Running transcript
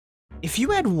If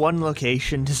you had one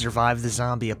location to survive the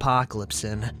zombie apocalypse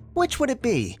in, which would it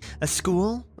be? A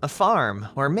school, a farm,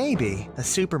 or maybe a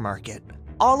supermarket?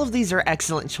 All of these are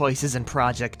excellent choices in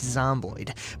Project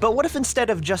Zomboid, but what if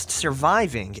instead of just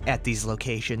surviving at these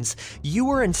locations, you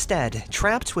were instead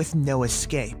trapped with no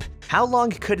escape? How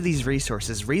long could these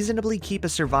resources reasonably keep a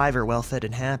survivor well fed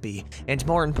and happy? And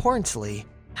more importantly,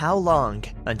 how long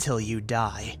until you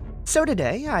die? So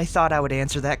today, I thought I would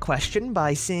answer that question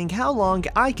by seeing how long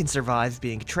I can survive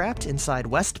being trapped inside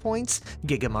West Point's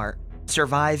GigaMart.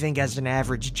 Surviving as an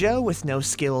average Joe with no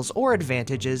skills or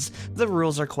advantages, the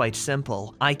rules are quite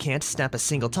simple. I can't step a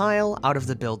single tile out of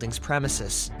the building's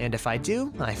premises, and if I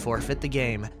do, I forfeit the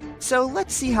game. So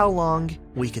let's see how long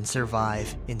we can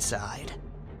survive inside.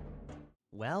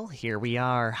 Well, here we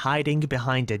are, hiding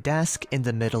behind a desk in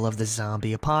the middle of the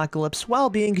zombie apocalypse while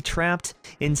being trapped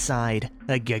inside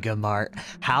a GigaMart.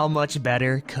 How much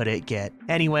better could it get?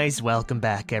 Anyways, welcome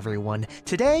back everyone.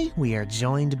 Today, we are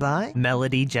joined by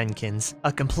Melody Jenkins,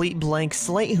 a complete blank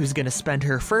slate who's gonna spend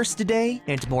her first day,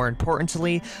 and more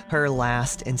importantly, her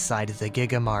last inside the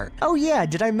GigaMart. Oh yeah,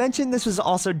 did I mention this was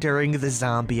also during the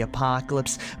zombie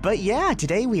apocalypse? But yeah,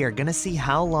 today we are gonna see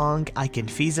how long I can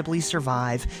feasibly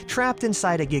survive trapped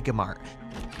inside a GigaMart.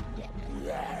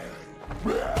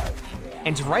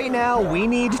 And right now, we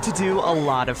need to do a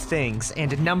lot of things,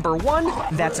 and number one,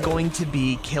 that's going to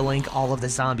be killing all of the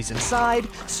zombies inside,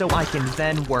 so I can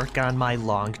then work on my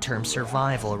long-term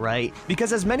survival, right?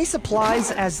 Because as many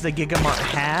supplies as the GigaMart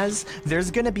has,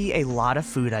 there's gonna be a lot of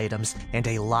food items, and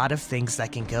a lot of things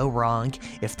that can go wrong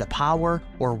if the power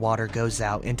or water goes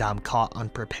out and I'm caught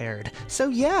unprepared. So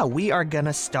yeah, we are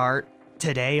gonna start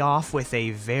today off with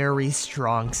a very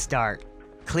strong start,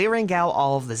 clearing out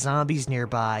all of the zombies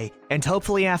nearby, and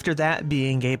hopefully after that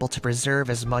being able to preserve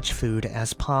as much food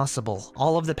as possible,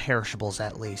 all of the perishables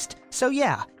at least. So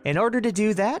yeah, in order to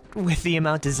do that, with the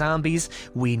amount of zombies,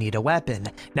 we need a weapon.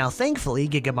 Now thankfully,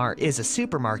 GigaMart is a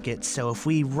supermarket, so if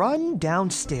we run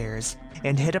downstairs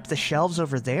and hit up the shelves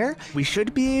over there, we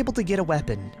should be able to get a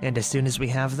weapon, and as soon as we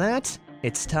have that,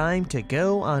 it's time to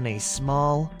go on a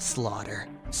small slaughter.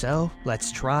 So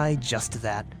let's try just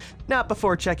that. Not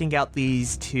before checking out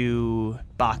these two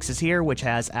boxes here, which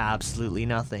has absolutely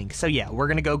nothing. So yeah, we're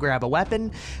gonna go grab a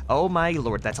weapon. Oh my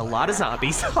lord, that's a lot of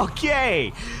zombies.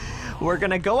 Okay, we're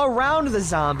gonna go around the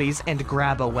zombies and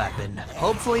grab a weapon.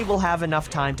 Hopefully we'll have enough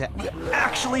time to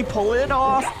actually pull it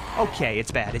off. Okay,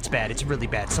 it's bad, it's really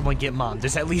bad. Someone get mom,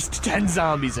 there's at least 10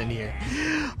 zombies in here.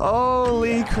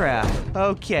 Holy crap.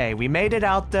 Okay, we made it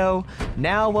out though.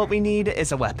 Now what we need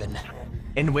is a weapon,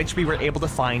 in which we were able to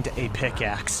find a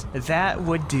pickaxe. That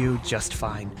would do just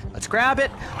fine. Let's grab it,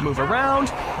 move around,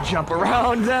 jump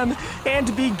around them,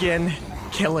 and begin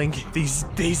killing these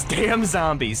damn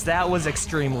zombies. That was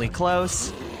extremely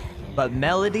close. But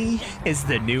Melody is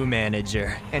the new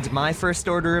manager, and my first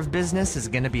order of business is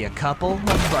gonna be a couple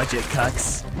of budget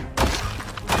cuts.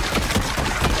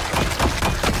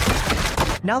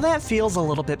 Now that feels a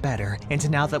little bit better,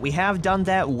 and now that we have done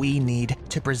that, we need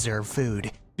to preserve food.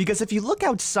 Because if you look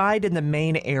outside in the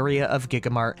main area of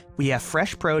GigaMart, we have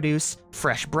fresh produce,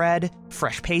 fresh bread,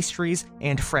 fresh pastries,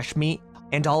 and fresh meat,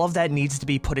 and all of that needs to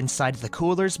be put inside the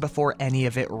coolers before any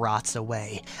of it rots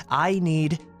away. I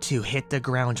need to hit the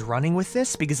ground running with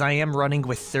this because I am running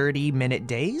with 30-minute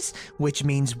days, which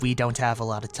means we don't have a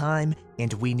lot of time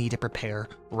and we need to prepare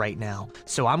right now.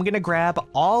 So I'm gonna grab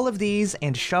all of these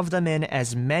and shove them in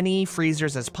as many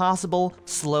freezers as possible,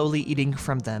 slowly eating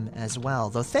from them as well.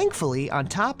 Though thankfully, on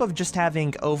top of just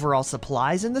having overall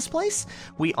supplies in this place,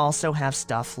 we also have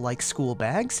stuff like school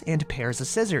bags and pairs of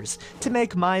scissors to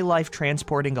make my life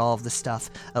transporting all of the stuff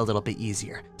a little bit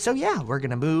easier. So yeah, we're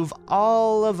gonna move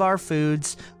all of our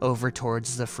foods over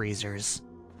towards the freezers.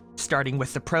 Starting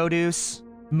with the produce,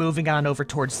 moving on over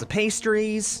towards the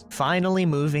pastries, finally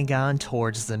moving on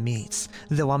towards the meats.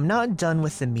 Though I'm not done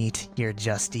with the meat here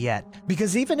just yet,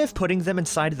 because even if putting them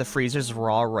inside of the freezers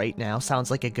raw right now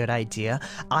sounds like a good idea,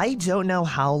 I don't know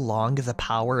how long the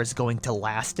power is going to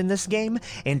last in this game,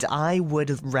 and I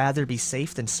would rather be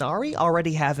safe than sorry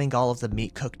already having all of the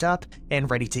meat cooked up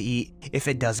and ready to eat if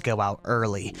it does go out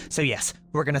early. So yes,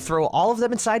 we're gonna throw all of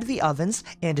them inside of the ovens,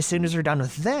 and as soon as we're done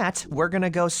with that, we're gonna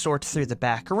go sort through the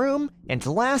back room, and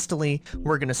lastly,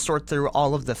 we're gonna sort through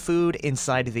all of the food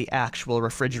inside of the actual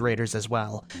refrigerators as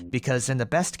well. Because in the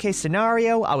best case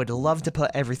scenario, I would love to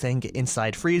put everything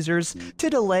inside freezers to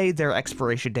delay their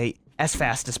expiration date as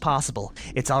fast as possible.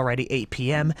 It's already 8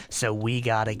 p.m., so we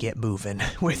gotta get moving.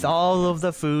 With all of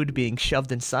the food being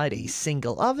shoved inside a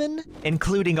single oven,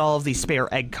 including all of the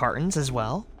spare egg cartons as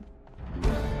well.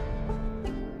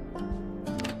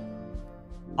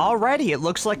 Alrighty, it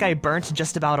looks like I burnt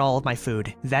just about all of my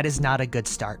food. That is not a good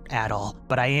start at all,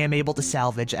 but I am able to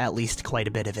salvage at least quite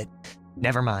a bit of it.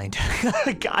 Never mind.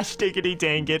 Gosh diggity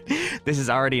dang it. This is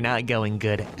already not going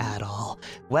good at all.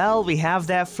 Well, we have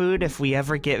that food if we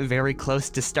ever get very close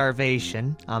to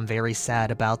starvation. I'm very sad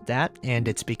about that, and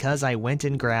it's because I went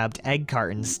and grabbed egg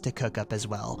cartons to cook up as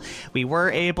well. We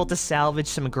were able to salvage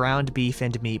some ground beef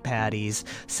and meat patties,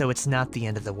 so it's not the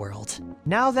end of the world.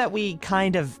 Now that we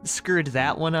kind of screwed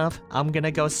that one up, I'm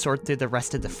gonna go sort through the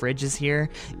rest of the fridges here,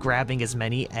 grabbing as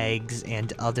many eggs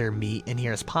and other meat in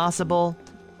here as possible.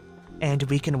 And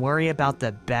we can worry about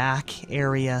the back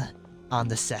area on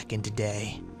the second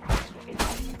day.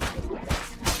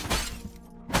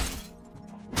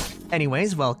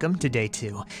 Anyways, welcome to day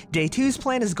 2. Day 2's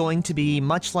plan is going to be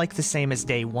much like the same as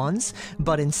day 1's,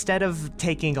 but instead of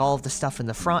taking all of the stuff in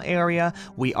the front area,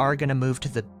 we are going to move to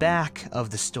the back of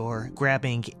the store,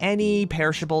 grabbing any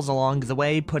perishables along the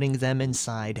way, putting them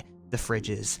inside the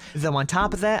fridges. Though on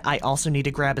top of that, I also need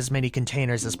to grab as many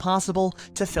containers as possible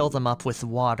to fill them up with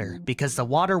water, because the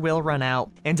water will run out,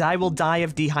 and I will die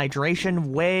of dehydration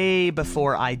way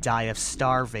before I die of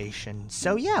starvation.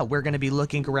 So yeah, we're gonna be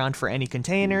looking around for any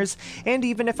containers, and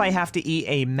even if I have to eat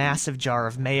a massive jar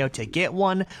of mayo to get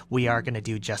one, we are gonna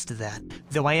do just that.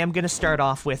 Though I am gonna start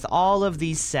off with all of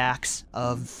these sacks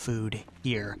of food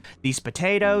here. These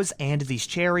potatoes and these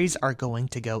cherries are going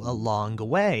to go a long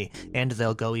way, and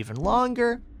they'll go even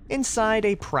longer inside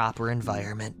a proper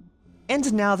environment.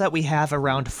 And now that we have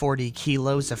around 40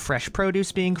 kilos of fresh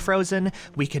produce being frozen,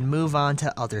 we can move on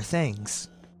to other things.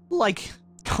 Like,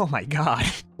 oh my god,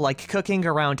 like cooking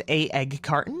around 8 egg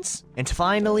cartons, and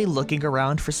finally looking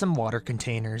around for some water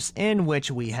containers, in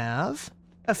which we have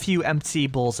a few empty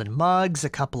bowls and mugs, a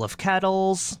couple of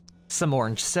kettles, some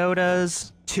orange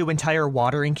sodas, 2 entire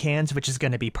watering cans, which is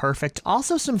going to be perfect.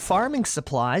 Also some farming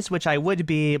supplies, which I would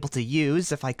be able to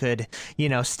use if I could, you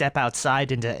know, step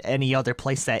outside into any other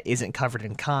place that isn't covered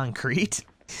in concrete.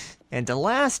 And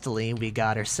lastly, we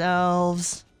got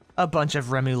ourselves a bunch of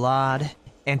remoulade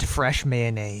and fresh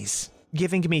mayonnaise,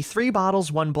 giving me 3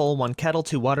 bottles, 1 bowl, 1 kettle,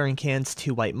 2 watering cans,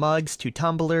 2 white mugs, 2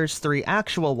 tumblers, 3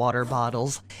 actual water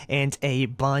bottles, and a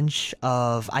bunch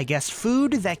of, I guess,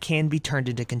 food that can be turned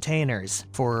into containers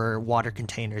for water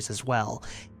containers as well.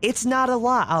 It's not a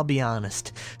lot, I'll be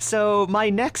honest. So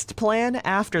my next plan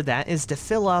after that is to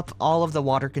fill up all of the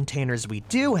water containers we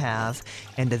do have,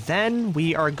 and then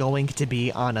we are going to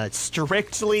be on a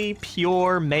strictly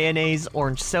pure mayonnaise,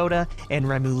 orange soda, and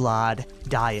remoulade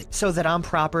diet, so that I'm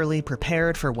properly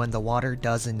prepared for when the water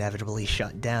does inevitably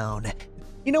shut down.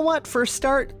 You know what, for a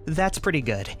start, that's pretty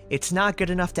good. It's not good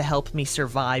enough to help me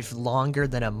survive longer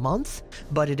than a month,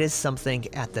 but it is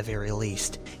something at the very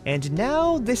least. And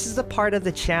now, this is the part of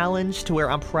the challenge to where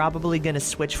I'm probably gonna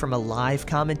switch from a live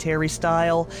commentary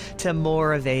style to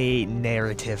more of a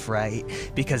narrative, right?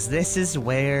 Because this is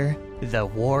where the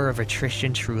war of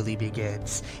attrition truly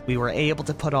begins. We were able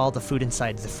to put all the food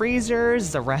inside the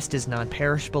freezers, the rest is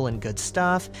non-perishable and good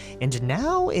stuff, and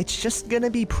now it's just gonna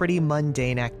be pretty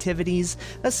mundane activities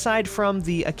aside from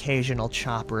the occasional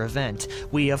chopper event.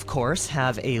 We of course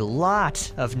have a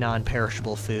lot of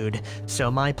non-perishable food,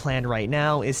 so my plan right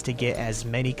now is to get as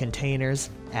many containers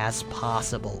as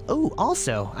possible. Oh,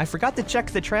 also, I forgot to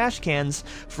check the trash cans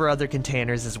for other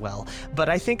containers as well, but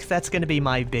I think that's gonna be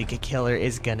my big killer,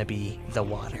 is gonna be the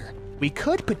water. We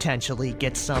could potentially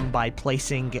get some by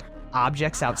placing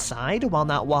objects outside while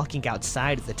not walking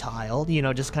outside of the tile, you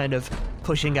know, just kind of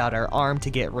pushing out our arm to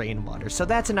get rainwater, so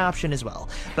that's an option as well.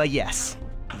 But yes,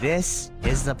 this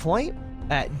is the point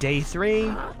at day 3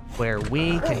 where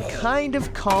we can kind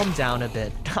of calm down a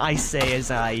bit, I say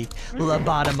as I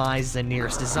lobotomize the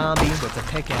nearest zombie with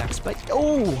a pickaxe, but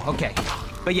oh, okay.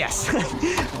 But yes,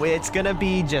 it's gonna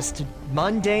be just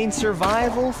mundane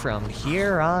survival from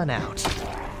here on out.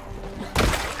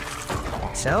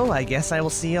 So I guess I will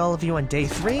see all of you on day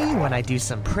 3 when I do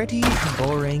some pretty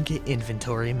boring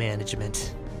inventory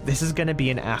management. This is gonna be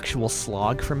an actual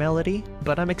slog for Melody,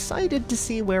 but I'm excited to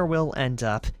see where we'll end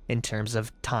up in terms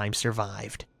of time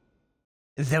survived.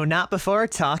 Though not before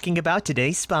talking about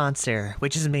today's sponsor,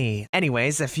 which is me.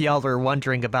 Anyways, if y'all were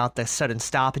wondering about the sudden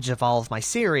stoppage of all of my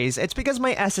series, it's because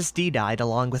my SSD died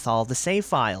along with all the save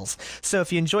files. So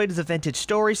if you enjoyed the Vintage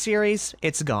Story series,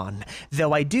 it's gone.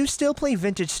 Though I do still play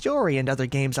Vintage Story and other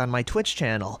games on my Twitch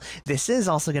channel. This is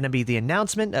also going to be the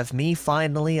announcement of me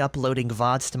finally uploading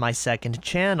VODs to my second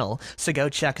channel, so go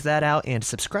check that out and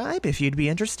subscribe if you'd be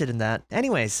interested in that.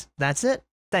 Anyways, that's it.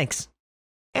 Thanks.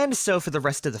 And so for the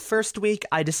rest of the first week,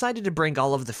 I decided to bring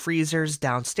all of the freezers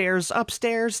downstairs,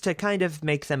 upstairs, to kind of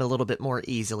make them a little bit more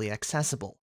easily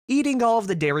accessible. eating all of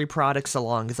the dairy products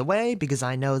along the way because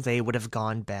I know they would have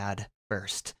gone bad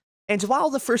first. And while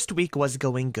the first week was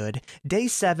going good, day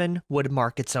 7 would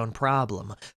mark its own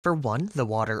problem. For one, the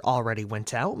water already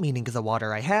went out, meaning the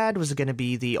water I had was going to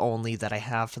be the only that I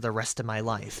have for the rest of my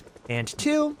life. And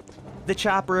 2, the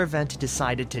chopper event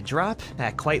decided to drop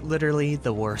at quite literally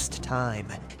the worst time.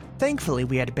 Thankfully,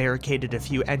 we had barricaded a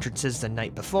few entrances the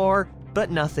night before,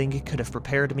 but nothing could have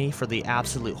prepared me for the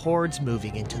absolute hordes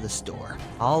moving into the store.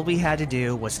 All we had to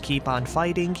do was keep on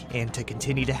fighting and to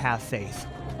continue to have faith.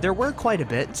 There were quite a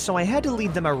bit, so I had to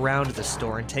lead them around the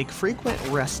store and take frequent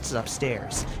rests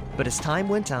upstairs. But as time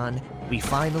went on, we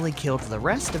finally killed the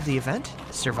rest of the event,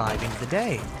 surviving the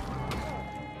day.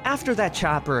 After that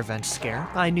chopper event scare,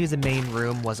 I knew the main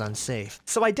room was unsafe,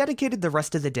 so I dedicated the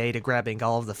rest of the day to grabbing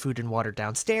all of the food and water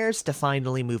downstairs to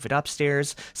finally move it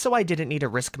upstairs, so I didn't need to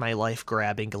risk my life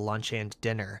grabbing lunch and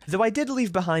dinner. Though I did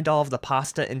leave behind all of the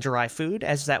pasta and dry food,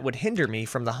 as that would hinder me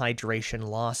from the hydration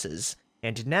losses.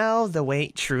 And now the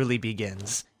wait truly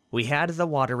begins. We had the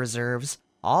water reserves,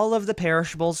 all of the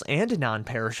perishables and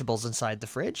non-perishables inside the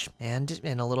fridge, and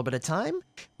in a little bit of time,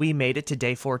 we made it to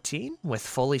day 14 with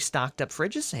fully stocked up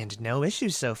fridges and no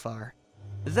issues so far.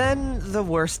 Then the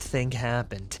worst thing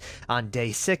happened. On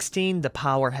day 16, the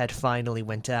power had finally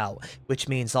went out, which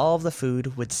means all of the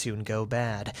food would soon go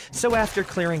bad. So after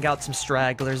clearing out some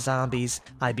straggler zombies,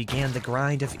 I began the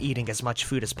grind of eating as much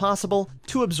food as possible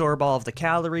to absorb all of the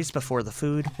calories before the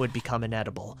food would become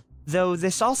inedible. Though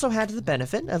this also had the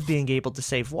benefit of being able to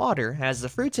save water, as the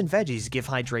fruits and veggies give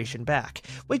hydration back,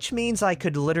 which means I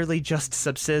could literally just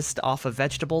subsist off of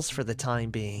vegetables for the time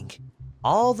being.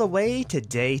 All the way to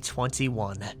day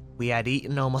 21. We had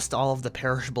eaten almost all of the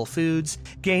perishable foods,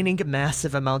 gaining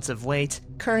massive amounts of weight,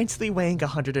 currently weighing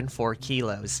 104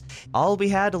 kilos. All we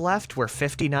had left were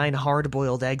 59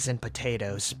 hard-boiled eggs and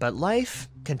potatoes, but life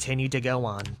continued to go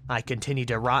on. I continued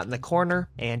to rot in the corner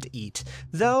and eat.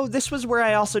 Though this was where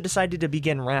I also decided to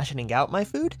begin rationing out my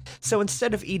food, so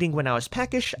instead of eating when I was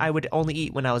peckish, I would only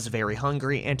eat when I was very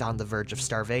hungry and on the verge of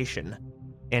starvation.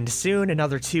 And soon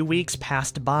another 2 weeks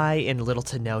passed by in little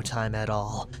to no time at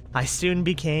all. I soon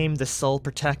became the sole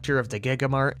protector of the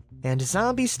GigaMart, and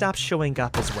zombies stopped showing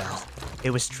up as well.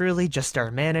 It was truly just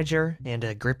our manager and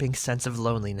a gripping sense of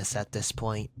loneliness at this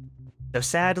point. Though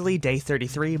sadly, day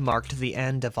 33 marked the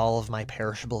end of all of my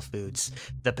perishable foods.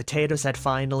 The potatoes had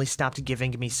finally stopped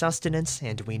giving me sustenance,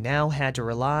 and we now had to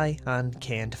rely on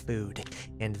canned food.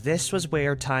 And this was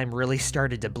where time really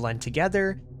started to blend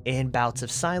together in bouts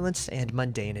of silence and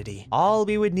mundanity. All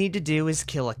we would need to do is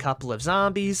kill a couple of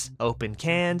zombies, open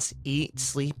cans, eat,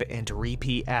 sleep, and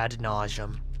repeat ad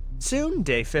nauseum. Soon,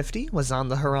 day 50 was on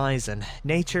the horizon.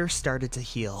 Nature started to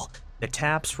heal. The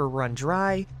taps were run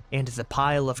dry, and the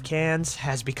pile of cans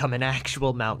has become an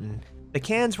actual mountain. The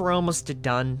cans were almost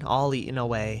done, all eaten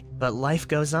away, but life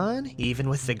goes on, even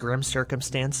with the grim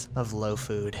circumstance of low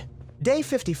food. Day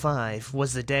 55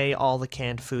 was the day all the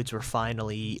canned foods were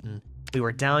finally eaten. We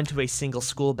were down to a single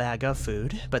school bag of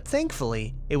food, but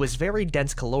thankfully, it was very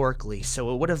dense calorically,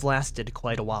 so it would have lasted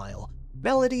quite a while.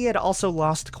 Melody had also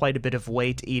lost quite a bit of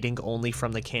weight eating only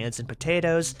from the cans and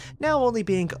potatoes, now only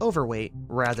being overweight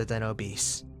rather than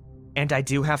obese. And I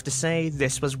do have to say,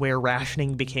 this was where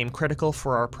rationing became critical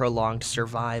for our prolonged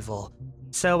survival.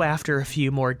 So after a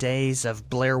few more days of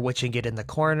Blair Witching it in the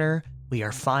corner, we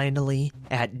are finally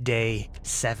at day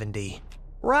 70.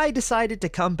 Where I decided to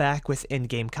come back with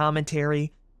in-game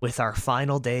commentary, with our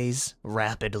final days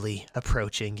rapidly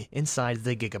approaching inside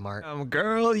the GigaMart.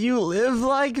 Girl, you live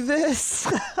like this?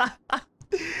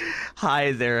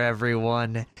 Hi there,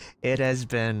 everyone. It has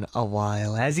been a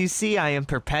while. As you see, I am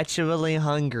perpetually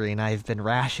hungry, and I've been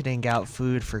rationing out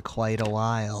food for quite a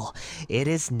while. It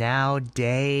is now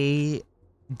day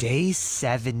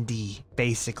 70,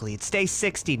 basically. It's day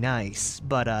 60 nice,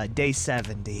 but day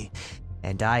 70.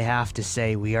 And I have to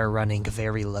say, we are running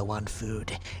very low on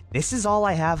food. This is all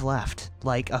I have left.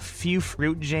 Like a few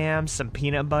fruit jams, some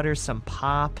peanut butter, some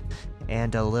pop,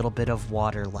 and a little bit of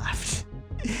water left.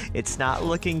 It's not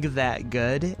looking that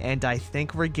good, and I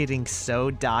think we're getting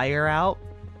so dire out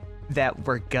that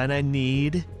we're gonna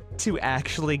need to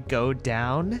actually go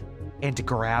down and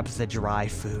grab the dry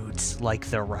foods, like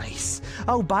the rice.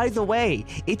 Oh, by the way,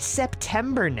 it's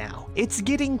September now. It's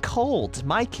getting cold.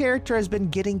 My character has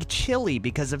been getting chilly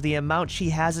because of the amount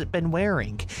she hasn't been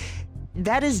wearing.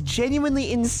 That is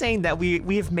genuinely insane that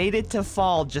we have made it to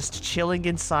fall just chilling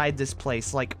inside this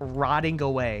place, like rotting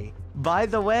away. By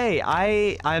the way,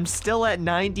 I'm still at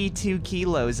 92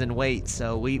 kilos in weight,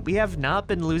 so we have not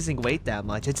been losing weight that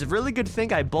much. It's a really good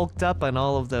thing I bulked up on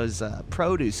all of those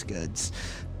produce goods.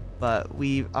 But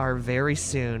we are very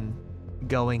soon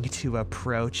going to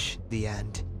approach the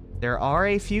end. There are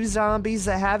a few zombies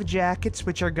that have jackets,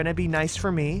 which are gonna be nice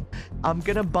for me. I'm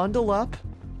gonna bundle up.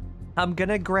 I'm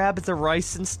gonna grab the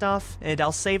rice and stuff, and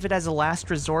I'll save it as a last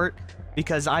resort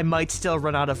because I might still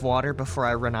run out of water before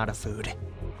I run out of food.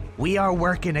 We are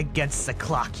working against the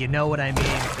clock, you know what I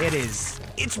mean?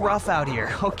 It's rough out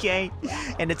here, okay?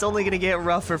 And it's only gonna get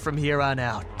rougher from here on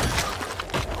out.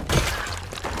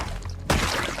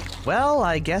 Well,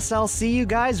 I guess I'll see you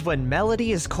guys when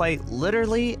Melody is quite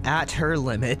literally at her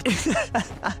limit.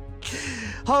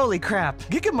 Holy crap,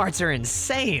 GigaMarts are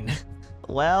insane.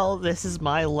 Well, this is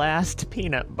my last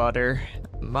peanut butter.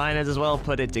 Might as well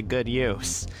put it to good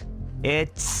use.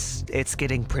 It's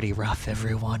getting pretty rough,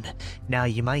 everyone. Now,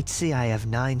 you might see I have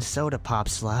 9 soda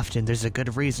pops left, and there's a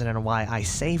good reason on why I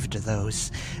saved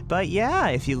those. But yeah,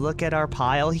 if you look at our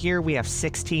pile here, we have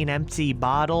 16 empty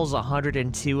bottles,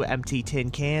 102 empty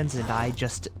tin cans, and I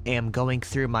just am going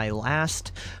through my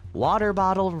last water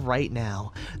bottle right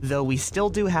now. Though we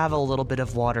still do have a little bit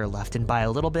of water left, and by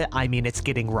a little bit, I mean it's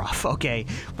getting rough. Okay,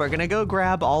 we're gonna go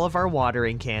grab all of our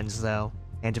watering cans, though.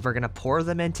 And we're gonna pour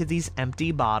them into these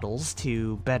empty bottles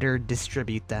to better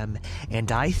distribute them.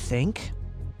 And I think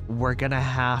we're gonna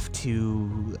have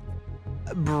to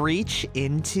breach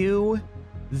into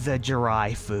the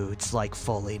dry foods, like,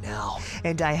 fully now.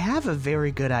 And I have a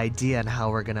very good idea on how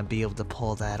we're gonna be able to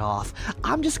pull that off.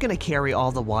 I'm just gonna carry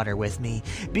all the water with me.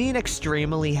 Being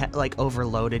extremely, like,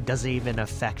 overloaded doesn't even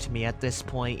affect me at this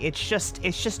point. It's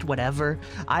just whatever.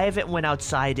 I haven't went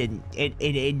outside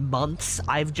in months.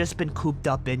 I've just been cooped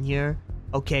up in here.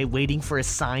 Okay, waiting for a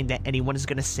sign that anyone is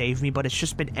gonna save me, but it's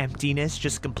just been emptiness,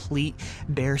 just complete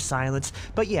bare silence.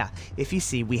 But yeah, if you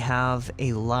see, we have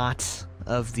a lot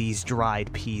of these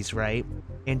dried peas, right?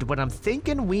 And what I'm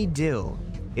thinking we do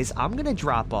is I'm gonna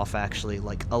drop off, actually,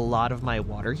 like, a lot of my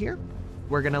water here.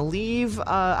 We're gonna leave,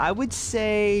 I would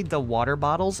say, the water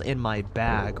bottles in my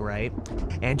bag, right?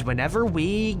 And whenever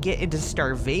we get into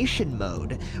starvation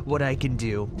mode, what I can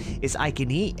do is I can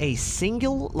eat a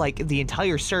single, like, the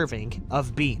entire serving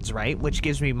of beans, right? Which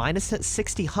gives me minus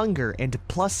 60 hunger and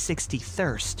plus 60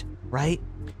 thirst, right?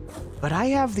 But I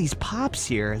have these pops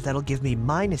here that'll give me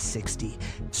minus 60.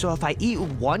 So if I eat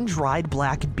one dried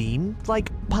black bean, like,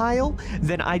 pile,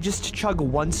 then I just chug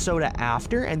one soda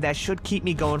after, and that should keep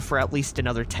me going for at least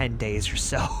another 10 days or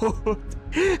so.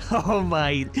 Oh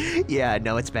my, yeah,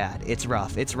 no, it's bad. It's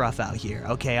rough. It's rough out here.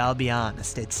 Okay, I'll be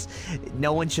honest.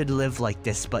 No one should live like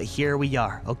this, but here we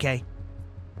are, okay?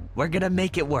 We're gonna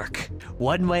make it work,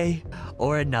 one way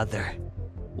or another.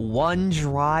 One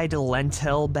dried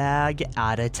lentil bag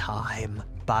at a time.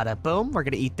 Bada boom, we're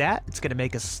gonna eat that. It's gonna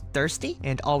make us thirsty,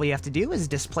 and all we have to do is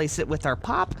displace it with our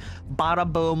pop. Bada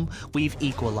boom, we've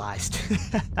equalized.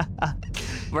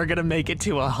 We're gonna make it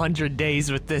to 100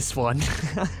 days with this one.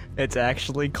 It's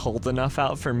actually cold enough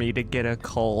out for me to get a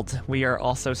cold. We are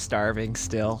also starving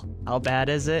still. How bad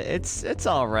is it? It's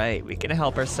all right. We can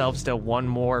help ourselves to one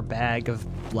more bag of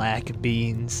black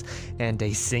beans and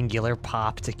a singular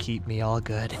pop to keep me all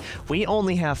good. We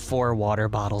only have 4 water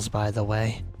bottles, by the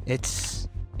way.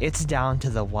 It's down to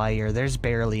the wire. There's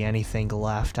barely anything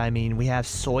left. I mean, we have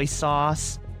soy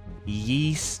sauce,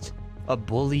 yeast, a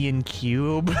bouillon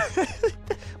cube.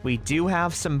 We do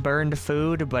have some burned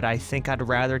food, but I think I'd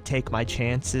rather take my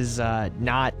chances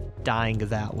not dying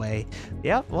that way.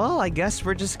 Yep, well, I guess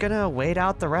we're just gonna wait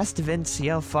out the rest of it and see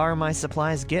how far my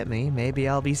supplies get me. Maybe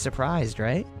I'll be surprised,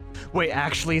 right? Wait,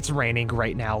 actually, it's raining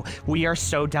right now. We are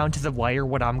so down to the wire.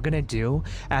 What I'm gonna do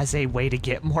as a way to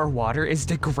get more water is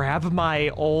to grab my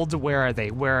old, where are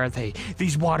they?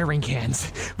 These watering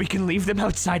cans. We can leave them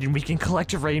outside and we can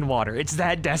collect rainwater. It's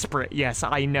that desperate. Yes,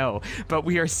 I know. But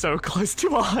we are so close to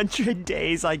 100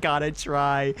 days. I gotta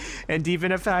try. And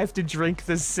even if I have to drink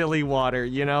this silly water,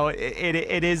 you know,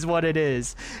 it is what it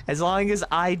is. As long as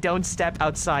I don't step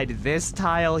outside this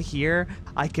tile here,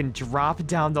 I can drop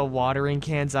down the watering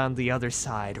cans on the other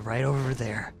side, right over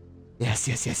there.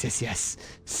 Yes.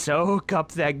 Soak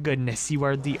up that goodness. You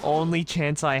are the only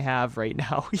chance I have right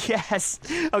now. Yes.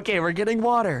 Okay, we're getting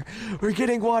water. We're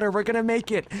gonna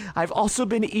make it. I've also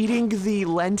been eating the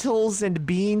lentils and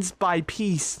beans by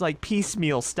piece, like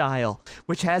piecemeal style,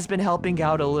 which has been helping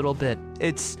out a little bit.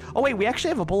 Oh wait, we actually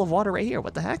have a bowl of water right here.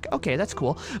 What the heck? Okay, that's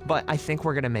cool. But I think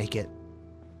we're gonna make it.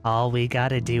 All we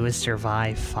gotta do is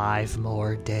survive 5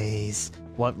 more days.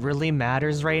 What really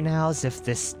matters right now is if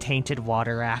this tainted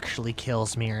water actually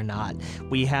kills me or not.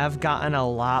 We have gotten a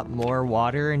lot more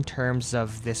water in terms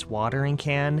of this watering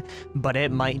can, but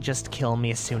it might just kill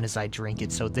me as soon as I drink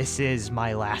it, so this is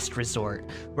my last resort.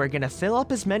 We're gonna fill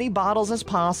up as many bottles as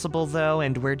possible though,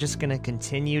 and we're just gonna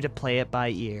continue to play it by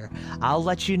ear. I'll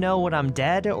let you know when I'm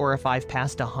dead or if I've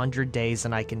passed 100 days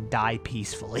and I can die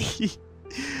peacefully.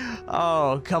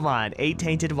 Oh, come on. 8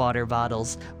 tainted water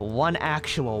bottles, 1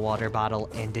 actual water bottle,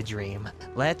 and a dream.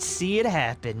 Let's see it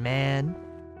happen, man.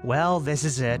 Well, this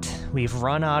is it. We've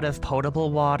run out of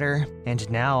potable water, and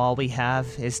now all we have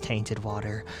is tainted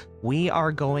water. We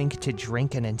are going to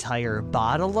drink an entire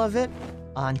bottle of it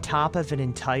on top of an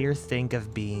entire thing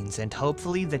of beans, and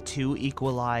hopefully the two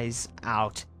equalize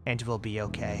out, and we'll be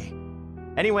okay.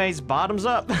 Anyways, bottoms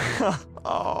up.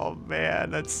 Oh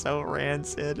man, that's so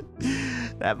rancid.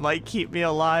 That might keep me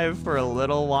alive for a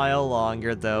little while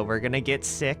longer though. We're gonna get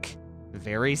sick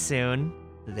very soon.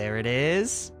 There it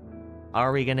is.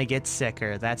 Are we gonna get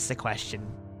sicker? That's the question.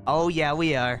 Oh yeah,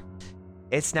 we are.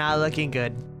 It's not looking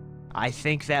good. I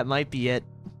think that might be it.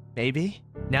 Maybe?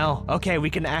 No. Okay, we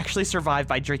can actually survive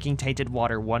by drinking tainted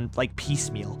water like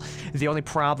piecemeal. The only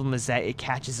problem is that it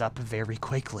catches up very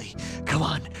quickly. Come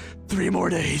on, 3 more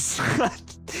days.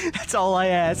 That's all I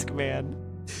ask, man.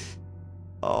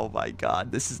 Oh my god,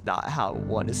 this is not how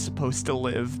one is supposed to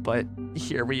live, but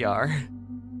here we are.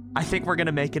 I think we're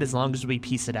gonna make it as long as we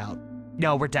piece it out.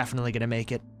 No, we're definitely gonna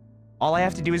make it. All I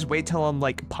have to do is wait till I'm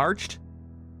like parched.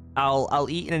 I'll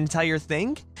eat an entire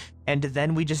thing, and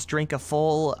then we just drink a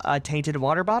full tainted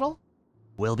water bottle.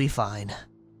 We'll be fine.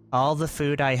 All the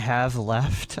food I have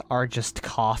left are just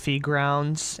coffee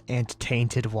grounds and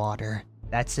tainted water.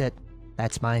 That's it.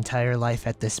 That's my entire life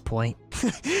at this point.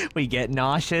 We get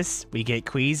nauseous, we get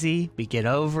queasy, we get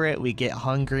over it, we get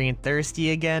hungry and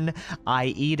thirsty again. I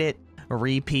eat it,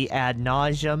 repeat ad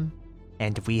nauseum,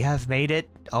 and we have made it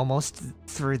almost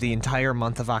through the entire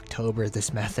month of October,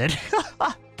 this method.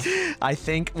 I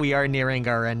think we are nearing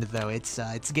our end though. It's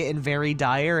getting very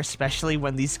dire, especially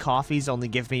when these coffees only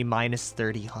give me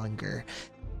 -30 hunger.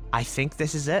 I think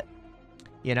this is it.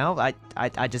 You know,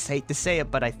 I just hate to say it,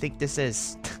 but I think this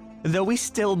is. Though we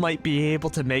still might be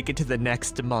able to make it to the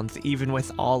next month, even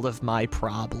with all of my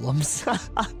problems.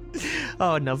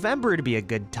 Oh, November would be a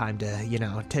good time to, you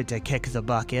know, to kick the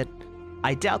bucket.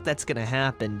 I doubt that's gonna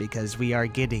happen because we are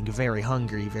getting very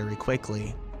hungry very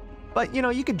quickly. But, you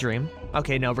know, you could dream.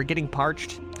 Okay, no, we're getting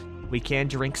parched. We can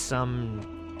drink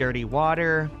some dirty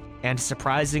water, and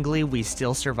surprisingly, we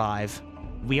still survive.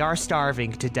 We are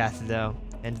starving to death, though,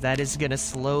 and that is gonna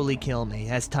slowly kill me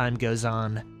as time goes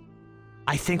on.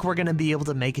 I think we're gonna be able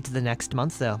to make it to the next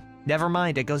month, though. Never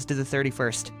mind, it goes to the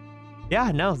 31st.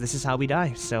 Yeah, no, this is how we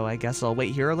die, so I guess I'll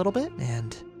wait here a little bit,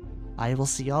 and I will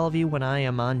see all of you when I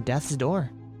am on death's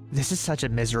door. This is such a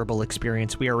miserable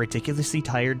experience. We are ridiculously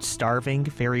tired, starving,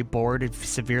 very bored,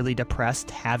 severely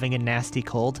depressed, having a nasty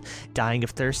cold, dying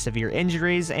of thirst, severe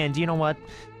injuries, and you know what?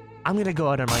 I'm gonna go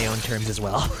out on my own terms as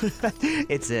well.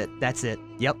 It's it. That's it.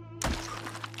 Yep.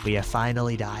 We have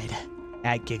finally died.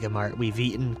 At GigaMart, we've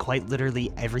eaten quite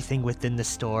literally everything within the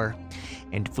store,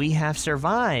 and we have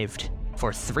survived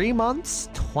for 3 months,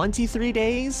 23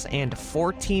 days, and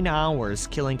 14 hours,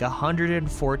 killing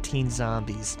 114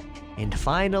 zombies. And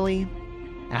finally,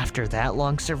 after that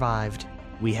long survived,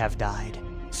 we have died.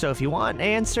 So if you want an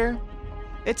answer,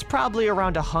 it's probably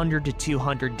around 100 to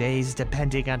 200 days,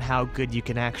 depending on how good you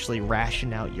can actually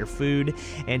ration out your food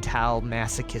and how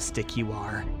masochistic you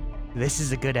are. This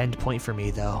is a good end point for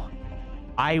me, though.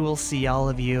 I will see all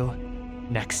of you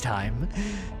next time.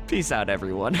 Peace out,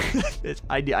 everyone.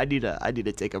 I need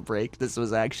to take a break. This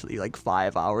was actually like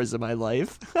 5 hours of my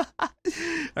life. All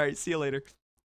right, see you later.